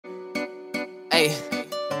Hey,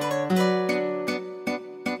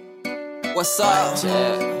 what's up,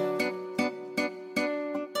 Chad?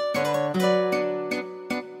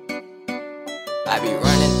 I be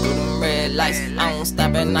running through them red lights, I don't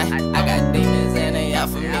stop at night. I got demons and they out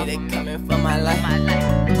for me, they coming for my life. I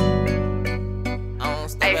don't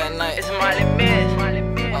stop at night. It's Marley Miss.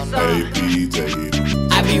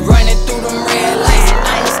 I be running through them red lights,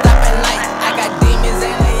 I don't stop at night. I got demons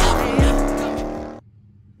and they out for me.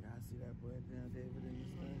 Y'all see that boy DamDaved in his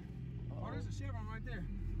thing? Oh, there's a Chevron right there.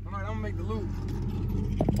 Alright, I'm gonna make the loop.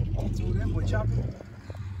 So that boy chopping.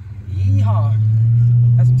 Yeehaw.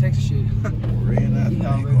 That's some Texas shit. Ran out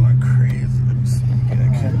there going crazy. Let me see. Get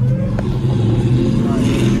that camera.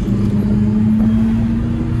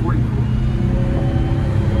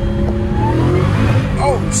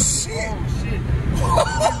 Oh shit!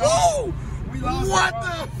 Oh shit! We lost what it, the?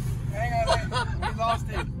 Hang on, we lost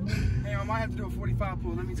it. Hang on, I might have to do a 45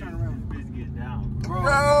 pull. Let me turn around. Get down.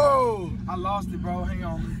 Bro, I lost it, bro. Hang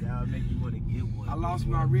on. That'll make you want to get one. I lost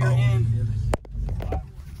my rear end.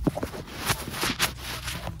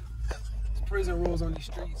 It's prison rules on these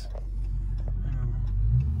streets.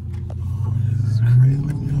 This is crazy.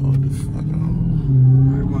 Let me hold the fuck on.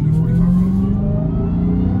 Alright, we're gonna do 45 roll.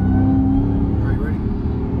 Alright, ready?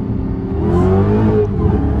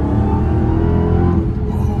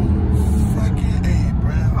 Oh, fucking A,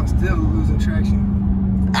 bro. I'm still losing traction.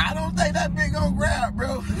 I don't think that big gonna grab,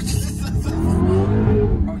 bro. Oh,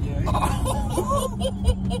 yeah. You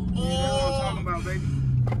know what I'm talking about, baby.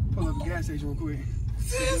 Pull up the gas station real quick.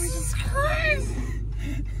 This is crazy.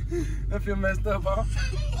 I feel messed up, huh?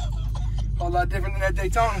 A whole lot different than that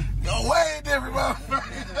Daytona. No, way different, bro.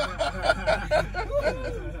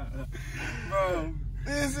 Bro.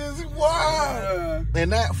 This is wild.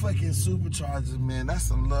 And that fucking supercharger, man, that's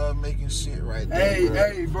some love making shit right there. Hey,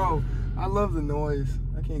 bro. hey, bro. I love the noise.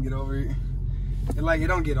 I can't get over it. It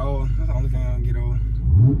don't get old. That's the only thing I don't get old.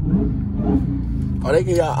 Oh, they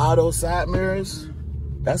get y'all auto side mirrors?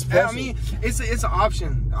 That's Yeah, special. I mean, it's an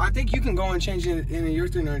option. I think you can go and change it in your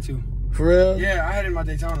 392. For real? Yeah, I had it in my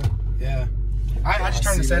Daytona. Yeah. I just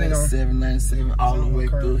turned the setting on. 797 all the way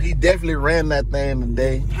through. He definitely ran that thing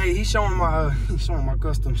today. Hey, he's showing my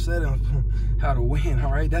custom settings how to win.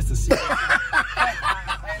 All right, that's the secret.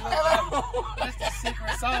 Hey, look, that's the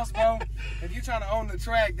secret sauce, bro. If you're trying to own the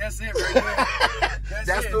track, that's it right there.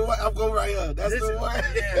 That's it. the one. I'm going right here. That's the one.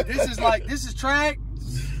 Yeah, this is track.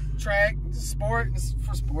 This is sport. This is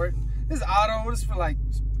for sport. This is auto. This is for like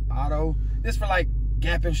auto. This is for like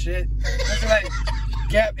gap and shit. This is like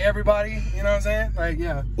gap everybody. You know what I'm saying? Like,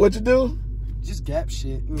 yeah. What you do? Just gap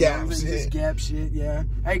shit. Gap shit. Just gap shit, yeah.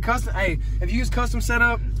 Hey, if you use custom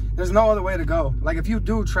setup, there's no other way to go. Like, if you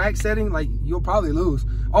do track setting, like, you'll probably lose.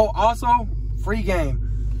 Oh, also, free game.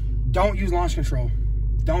 Don't use launch control.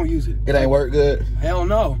 Don't use it. It ain't work good? Hell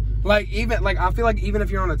no. Like, I feel like even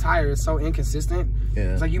if you're on a tire, it's so inconsistent.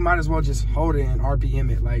 Yeah. It's like, you might as well just hold it and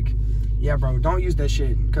RPM it. Like, yeah, bro, don't use that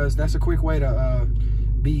shit. Because that's a quick way to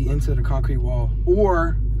be into the concrete wall.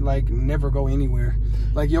 Or, like, never go anywhere.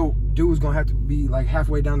 Like, yo, dude's gonna have to be, like,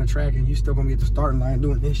 halfway down the track and you still gonna be at the starting line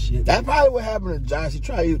doing this shit. That's probably what happened to Josh. He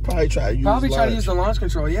probably tried to use the launch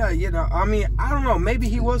control. Yeah, you know, I mean, I don't know. Maybe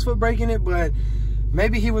he was foot braking it, but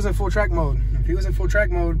maybe he was in full track mode. If he was in full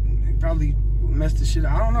track mode, he probably messed the shit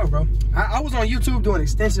up. I don't know, bro. I was on YouTube doing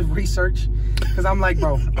extensive research because I'm like,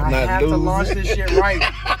 bro, I have to launch this shit right.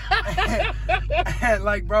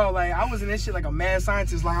 Like, bro, like, I was in this shit like a mad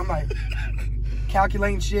scientist. Like, I'm like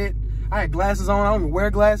calculating shit. I had glasses on. I don't even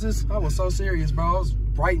wear glasses. I was so serious, bro. I was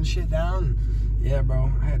writing shit down. Yeah,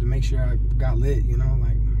 bro. I had to make sure I got lit, you know?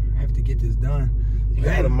 Like, I have to get this done. You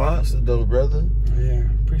got a monster, though, brother. Yeah,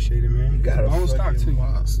 appreciate it, man. You got a fucking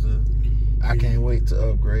monster. I can't wait to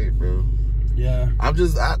upgrade, bro. Yeah. I'm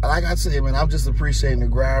just, like I said, man, I'm just appreciating the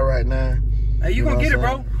grind right now. Hey, you gonna get it,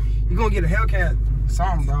 bro. You gonna get a Hellcat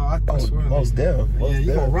something, bro. I swear. Most definitely. Yeah,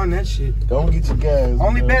 you gonna run that shit. Don't get your gas.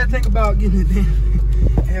 Only bad thing about getting a damn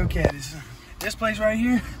Hellcat is this place right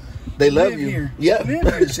here. They love you. Here. Yeah. Live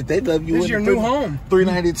here. Shit, they love you. This is your new home.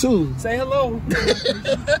 392. Say hello.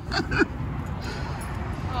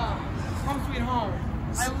 Home sweet home.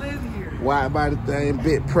 I live here. Wide body thing,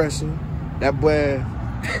 bit pressure. That boy.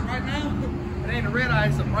 Right now, it ain't a red eye,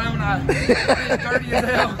 it's a brown eye. It's dirty as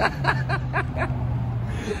hell.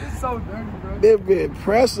 It's so dirty, bro. That bit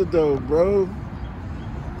pressure though, bro.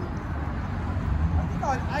 I think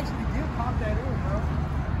I actually did pop that in, bro.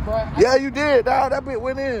 But Yeah, you did, dog. That bit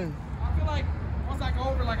went in. I feel like once I go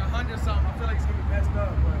over like 100 something, I feel like it's gonna be messed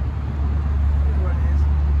up, but it is what it is.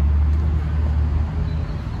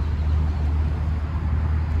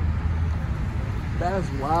 That's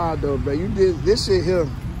wild though, bro. You did this shit here.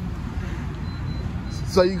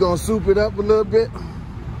 So you gonna soup it up a little bit?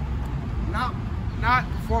 Not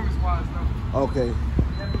performance-wise, though. Okay.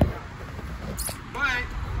 But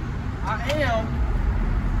I am.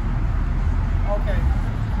 Okay.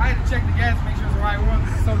 I had to check the gas to make sure it's the right one.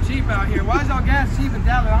 It's so cheap out here. Why is y'all gas cheap in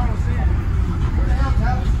Dallas? I don't see it. Where the hell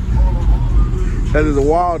Dallas? That is a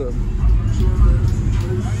water.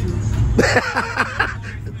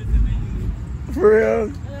 For real?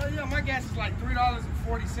 Hell yeah, my gas is like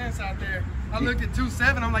 $3.40 out there. I looked at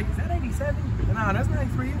 2.7. I'm like, is that 87? Nah, that's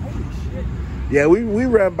 93. Holy shit. Yeah, we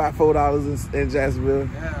ran about $4 in Jacksonville.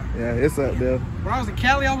 Yeah. Yeah, it's up there. When I was in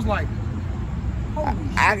Cali, I was like, holy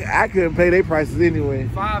shit. I couldn't pay their prices anyway.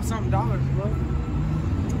 $5-something, bro.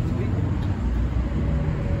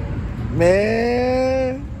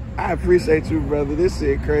 Man, I appreciate you, brother. This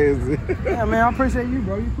shit crazy. Yeah, man, I appreciate you,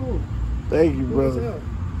 bro. You cool. Thank you, Cool as brother. hell.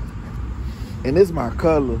 And this my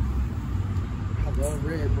color. I love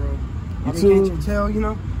red, bro. I mean, too? can't you tell, you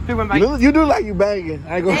know? People like, You do like you banging.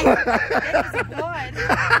 I ain't gonna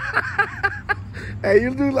Hey,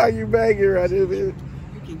 you do like you banging right there, man.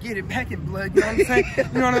 you can get it back in blood, you know what I'm saying? You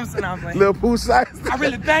know what I'm saying? I'm like, Little poo size. I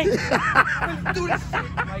really bang. I really do this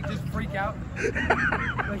shit. Like, just freak out.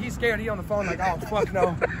 Like, he's scared. He on the phone like, oh, fuck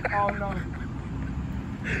no. Oh, no.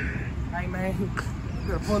 Hey, man, you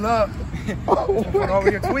better pull up. Pull over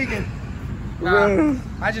here tweaking. Nah,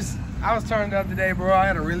 I was turned up today, bro. I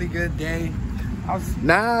had a really good day.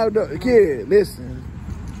 Nah, kid, listen.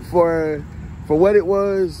 For what it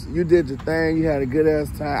was, you did your thing. You had a good ass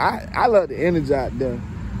time. I love the energy out there.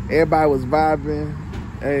 Everybody was vibing.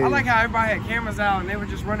 Hey. I like how everybody had cameras out and they were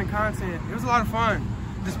just running content. It was a lot of fun,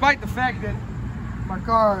 despite the fact that my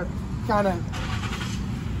car kind of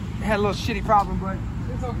had a little shitty problem, but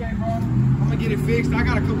it's okay, bro. I'm gonna get it fixed. I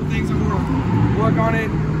got a couple things I'm gonna work on it.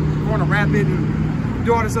 I'm gonna wrap it and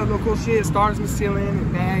do all this other little cool shit, stars in the ceiling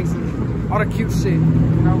and bags and all the cute shit, you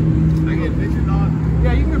know? I get a picture, dog?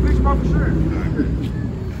 Yeah, you can get a picture, bro, for sure.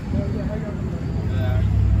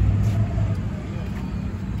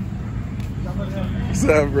 What's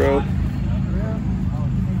up, bro?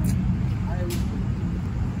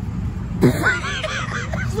 This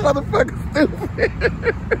motherfucker stupid.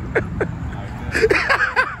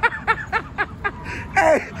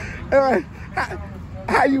 Hey,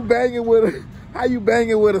 how you banging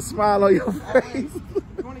with a smile on your face?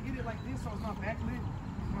 You want to get it like this so it's not backlit? You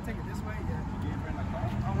want to take it this way? Yeah.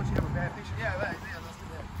 I don't want you to have a bad picture. Yeah, let's do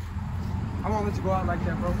that. I won't let you go out like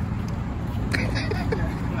that, bro. Yeah.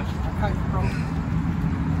 Alright, bro.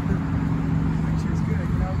 Make sure it's good,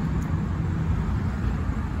 you know?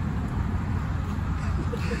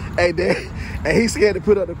 Hey, he's scared to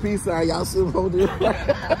put up the peace sign. Y'all see him hold it. He's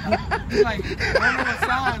like, I don't know what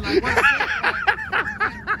sign. Like, what's it?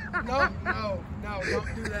 No,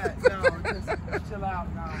 don't do that. No, just chill out.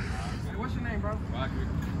 No. Hey, what's your name, bro? Roger.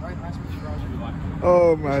 Right, nice to meet you, Roger.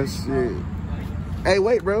 Oh, my shit. Hey,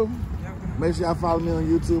 wait, bro. Make sure y'all follow me on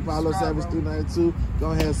YouTube, Paulo Savage 392.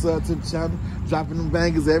 Go ahead and sub to the channel. Dropping them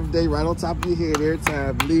bangers every day right on top of your head every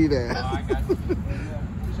time. Believe that. Oh, I got you.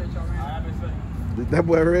 Appreciate y'all, man. That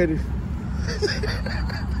boy ready.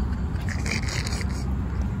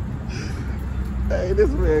 Hey, this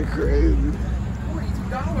man crazy.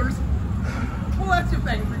 $42? Well, that's your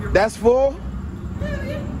bang for your... That's full?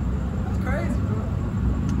 Yeah. That's crazy,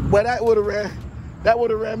 bro. But that would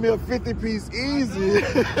have ran me a 50-piece easy. That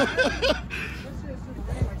shit should have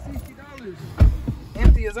ran like $60.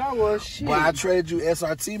 Empty as I was, shit. Well, I trade you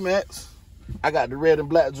SRT Max. I got the red and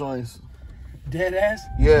black joints. Dead ass?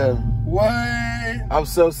 Yeah. What? I'm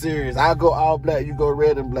so serious. I'll go all black, you go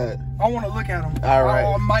red and black. I want to look at them. All right.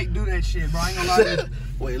 I might do that shit, bro. I ain't gonna lie to you.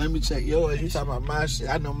 Wait, let me check yours. You talking about my shit?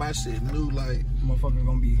 I know my shit new, like. Motherfucker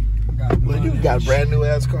gonna be... Well, you got a brand new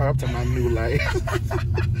ass car. I'm talking about new, like.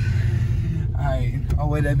 Alright, I'll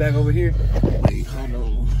weigh that back over here. Wait, hold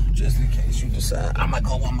on. Just in case you decide. I might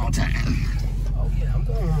go one more time. Oh, yeah, I'm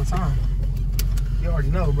going one more time. You already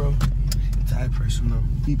know, bro. Tire pressure low.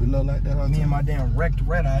 Keep it low like that. Me and my damn wrecked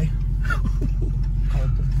REDEYE.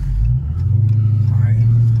 Alright.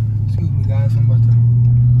 Excuse me, guys. I'm about to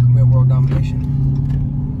come here, world domination.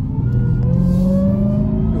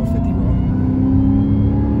 Do a 50 roll.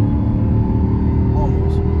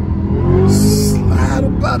 Almost. Slide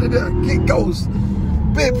up out of there. Get goes.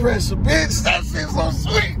 Big pressure, bitch. That shit's so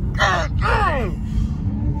sweet. God damn.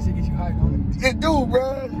 This shit get you hyped on it. It do,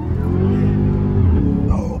 bro.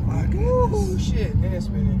 Oh my Oh goodness. shit, and it's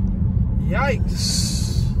spinning.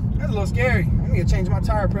 Yikes. That's a little scary. I need to change my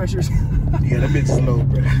tire pressures. Yeah, that bitch is low,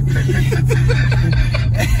 bro.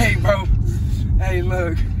 Hey, bro. Hey,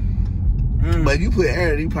 look. But you put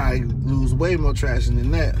air, you probably lose way more traction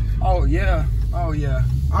than that. Oh, yeah. Oh, yeah.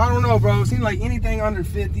 I don't know, bro. It seems like anything under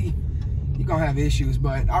 50, you're gonna have issues.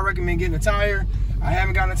 But I recommend getting a tire. I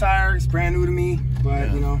haven't gotten a tire. It's brand new to me.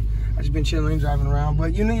 But, you know, I just been chilling, driving around.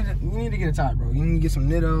 But you need to get a tire, bro. You need to get some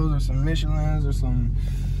Nittos or some Michelins or some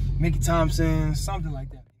Mickey Thompsons, something like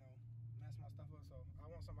that. You know, mess my stuff up. So I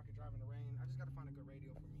want something I can drive in the rain. I just gotta find a good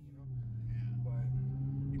radio for me, you know. Yeah.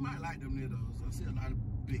 But you might like them Nittos. I see a lot of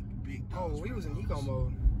big dogs. oh, we was in eco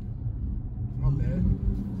mode. My bad.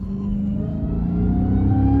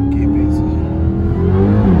 Get busy.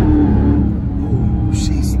 Oh,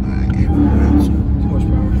 she's like everywhere. Too much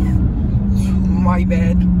power. My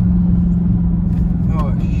bad.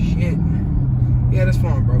 Oh shit. Yeah, that's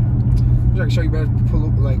fun, bro. I can show you better pull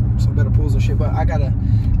up, like some better pulls and shit, but I gotta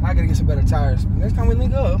get some better tires. Next time we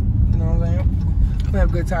link up, you know what I'm saying? We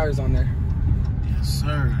have good tires on there. Yes,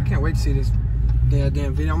 sir. I can't wait to see this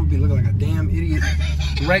damn video. I'm gonna be looking like a damn idiot.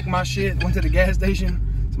 Wrecked my shit, went to the gas station.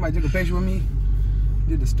 Somebody took a picture with me,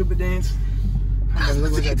 did the stupid dance. I'm gonna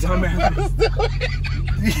look like that dumbass.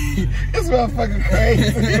 This motherfucking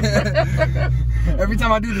crazy. Every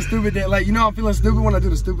time I do the stupid dance, like, you know, I'm feeling stupid when I do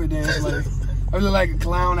the stupid dance. Like, I look like a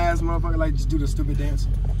clown ass motherfucker, like, just do the stupid dance.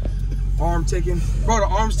 Arm ticking. Bro, the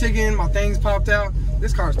arm's ticking, my things popped out.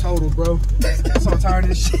 This car's totaled, bro. I'm so tired of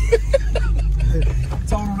this shit.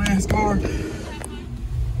 Total ass car.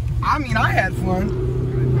 I mean, I had fun.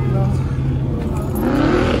 You know?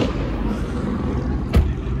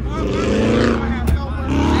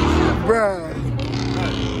 Bruh,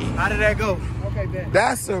 How did that go? Okay, bet.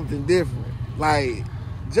 that's something different. Like,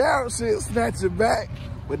 Gerald shit snatch your back,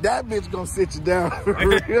 but that bitch gonna sit you down for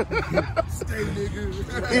real. Stay,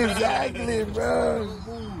 nigga. Exactly, bro.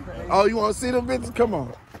 Oh, you wanna see them bitches? Come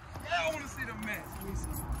on. Yeah, I wanna see the mess. Let me see.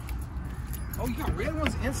 Oh, you got red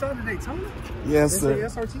ones inside the Daytona? Yes, sir. They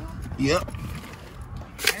say SRT? Yep.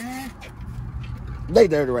 They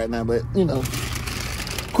dirty right now, but you know,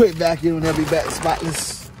 quick vacuum and they'll be back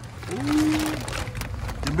spotless. Ooh.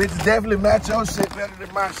 The bitches definitely match your shit better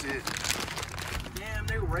than my shit. Damn,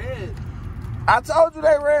 they red. I told you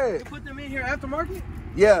they You red. put them in here aftermarket?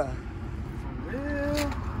 Yeah. For real?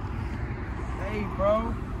 Hey,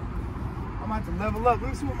 bro. I'm about to level up. Let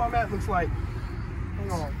me see what my mat looks like.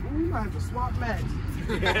 Hang on. Ooh, we might have to swap mats.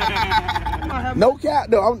 No cap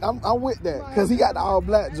though. I'm with that because he got the all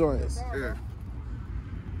black joints. Yeah.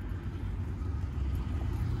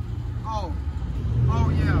 Oh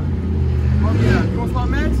yeah. Oh yeah. You want swap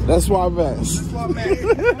mats? That's why I'm at. Let's swap mats.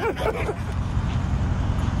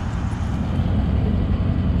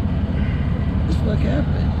 What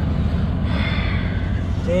happened?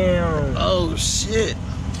 Damn. Oh shit.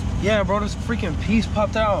 Yeah, bro, this freaking piece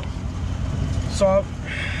popped out. So,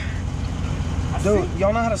 dude,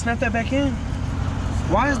 y'all know how to snap that back in?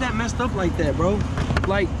 Why is that messed up like that, bro?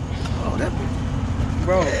 Like, Oh, that bitch.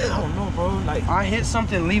 bro, I don't know, bro. Like, I hit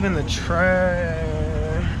something leaving the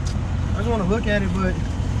trash. I just want to look at it, but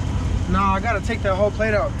nah, I gotta take that whole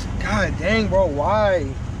plate out. God dang, bro,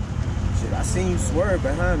 why? Shit, I seen you swerve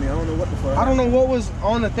behind me. I don't know what the fuck. I don't know what was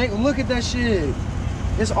on the thing. Look at that shit.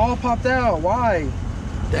 It's all popped out. Why?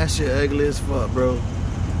 that shit ugly as fuck, bro.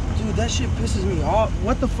 Dude, that shit pisses me off.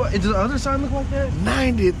 What the fuck? Does the other side look like that?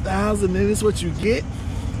 90,000 and this what you get?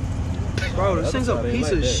 Bro, this thing's a piece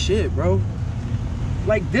of shit, bro.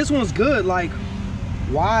 Like, this one's good. Like,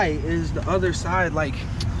 why is the other side, like,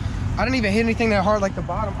 I didn't even hit anything that hard like the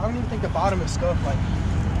bottom. I don't even think the bottom is scuffed. Like,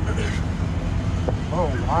 bro,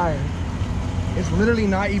 why? It's literally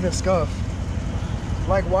not even scuffed.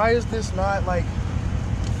 Like, why is this not, like,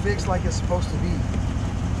 fixed like it's supposed to be?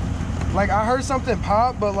 Like, I heard something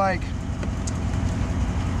pop, but, like,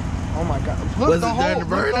 oh my God. Look, Was it during the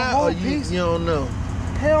burnout or you don't know?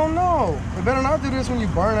 Hell no. You better not do this when you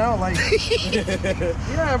burn out. Like,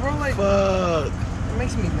 yeah, bro, like, Fuck. it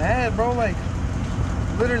makes me mad, bro. Like,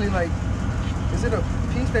 literally, like, is it a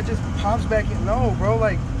piece that just pops back in? No, bro,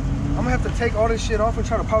 like, I'm gonna have to take all this shit off and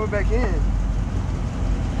try to pop it back in.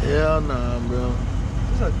 Hell nah, bro.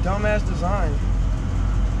 This is a dumbass design.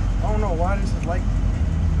 I don't know why this is like,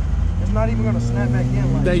 it's not even gonna snap back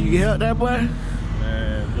in. Like, Think you can help that boy?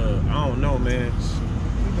 Man, look, I don't know, man.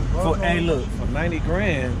 Hey, look, for 90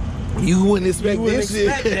 grand, You wouldn't expect you wouldn't this shit.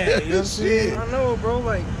 expect that, you know what I'm saying? I know, bro,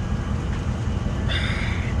 like,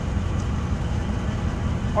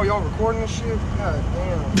 oh, y'all recording this shit? God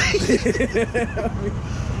damn.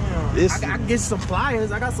 This I can get some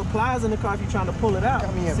pliers. I got some pliers in the car if you're trying to pull it out.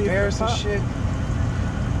 Got me See if it embarrassed and pop. shit.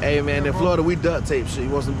 Hey man, in Florida we duct tape shit. You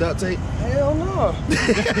want some duct tape? Hell no.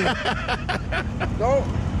 Don't.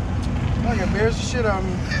 Like, embarrass the shit out of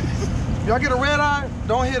me. If y'all get a red eye,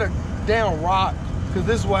 don't hit a damn rock, because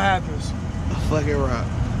this is what happens. A fucking rock.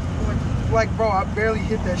 Like, bro, I barely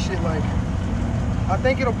hit that shit. Like, I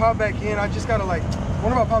think it'll pop back in. I just gotta like,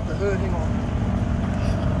 what if I pop the hood? Hang on.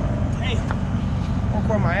 Damn. I'll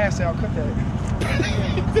pour my ass out, cut that.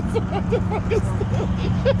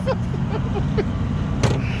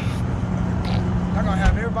 I'm gonna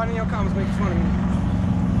have everybody in your comments making fun of me.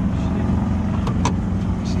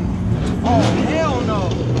 Shit. Oh, hell no.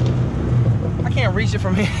 I can't reach it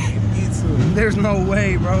from here. There's no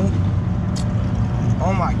way, bro.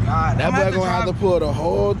 Oh my God. That boy gonna have to pull the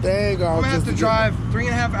whole thing off. I'm gonna have to drive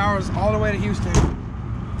 3.5 hours all the way to Houston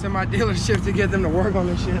to my dealership to get them to work on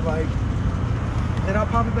this shit. Like, did I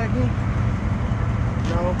pop it back in?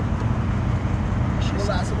 No.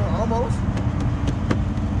 Almost.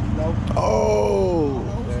 Nope. Oh.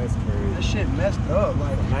 That's crazy. This shit messed up.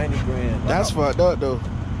 Like 90 grand. That's fucked up though.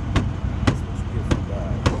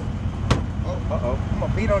 Uh-oh. I'm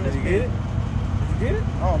gonna beat on this. Did you get it? Did you get it?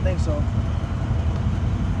 I don't think so.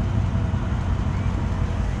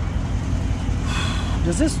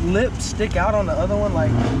 Does this lip stick out on the other one? Like,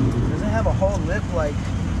 does it have a whole lip? Like,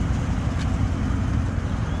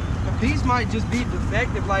 the piece might just be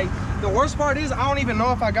defective. Like, the worst part is I don't even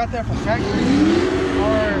know if I got that from factory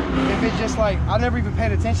or if it just like, I never even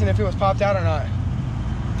paid attention if it was popped out or not.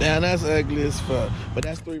 Damn, that's ugly as fuck. But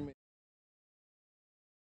that's 3 minutes.